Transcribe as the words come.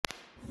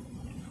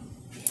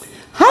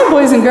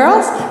boys and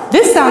girls.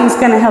 This song is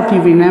going to help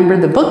you remember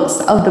the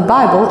books of the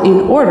Bible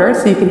in order,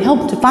 so you can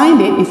help to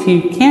find it. If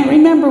you can't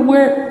remember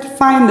where to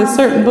find a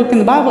certain book in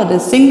the Bible,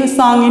 just sing the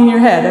song in your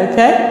head,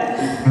 okay?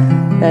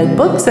 The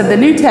books of the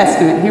New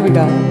Testament. Here we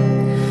go.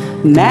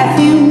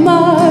 Matthew,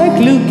 Mark,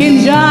 Luke,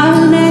 and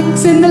John,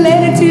 Acts, and the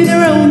letter to the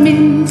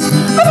Romans,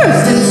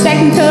 1st and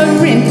 2nd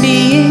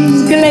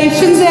Corinthians,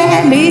 Galatians,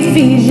 and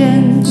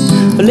Ephesians,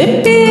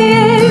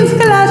 Philippians,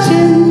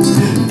 Colossians,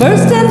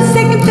 1st and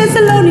 2nd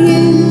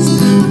Thessalonians,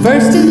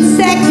 1st and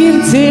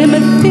 2nd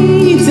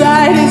Timothy,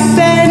 Titus,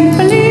 and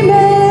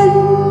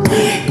Philemon,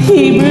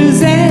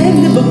 Hebrews,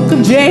 and the book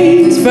of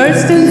James,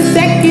 1st and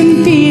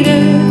 2nd Peter,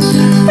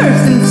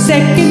 1st and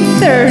 2nd,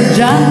 3rd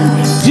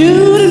John,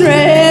 Jude, and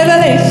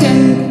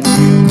Revelation.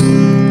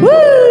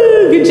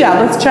 Woo! Good job.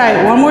 Let's try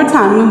it one more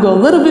time. We'll go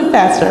a little bit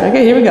faster.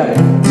 Okay, here we go.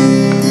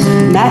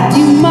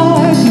 Matthew,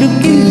 Mark,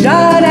 Luke, and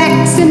John,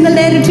 Acts, and the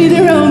letter to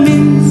the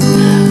Romans,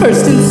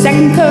 1st and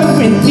 2nd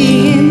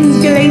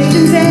Corinthians,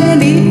 Galatians,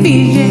 and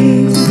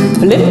Ephesians,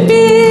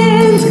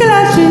 Philippians,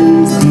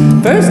 Colossians,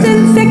 1st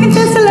and 2nd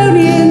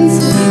Thessalonians,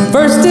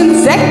 1st and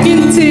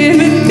 2nd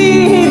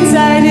Timothy,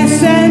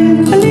 Titus,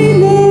 and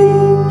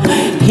Philemon,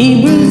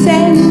 Hebrews,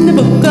 and the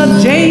book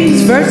of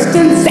James, 1st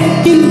and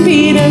 2nd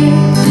Peter,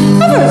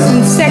 1st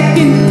and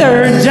 2nd,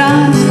 3rd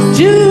John,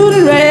 Jude,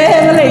 and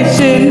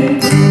Revelation.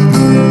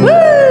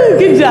 Woo!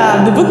 Good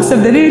job. The books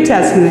of the New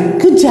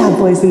Testament. Good job,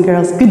 boys and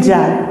girls. Good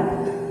job.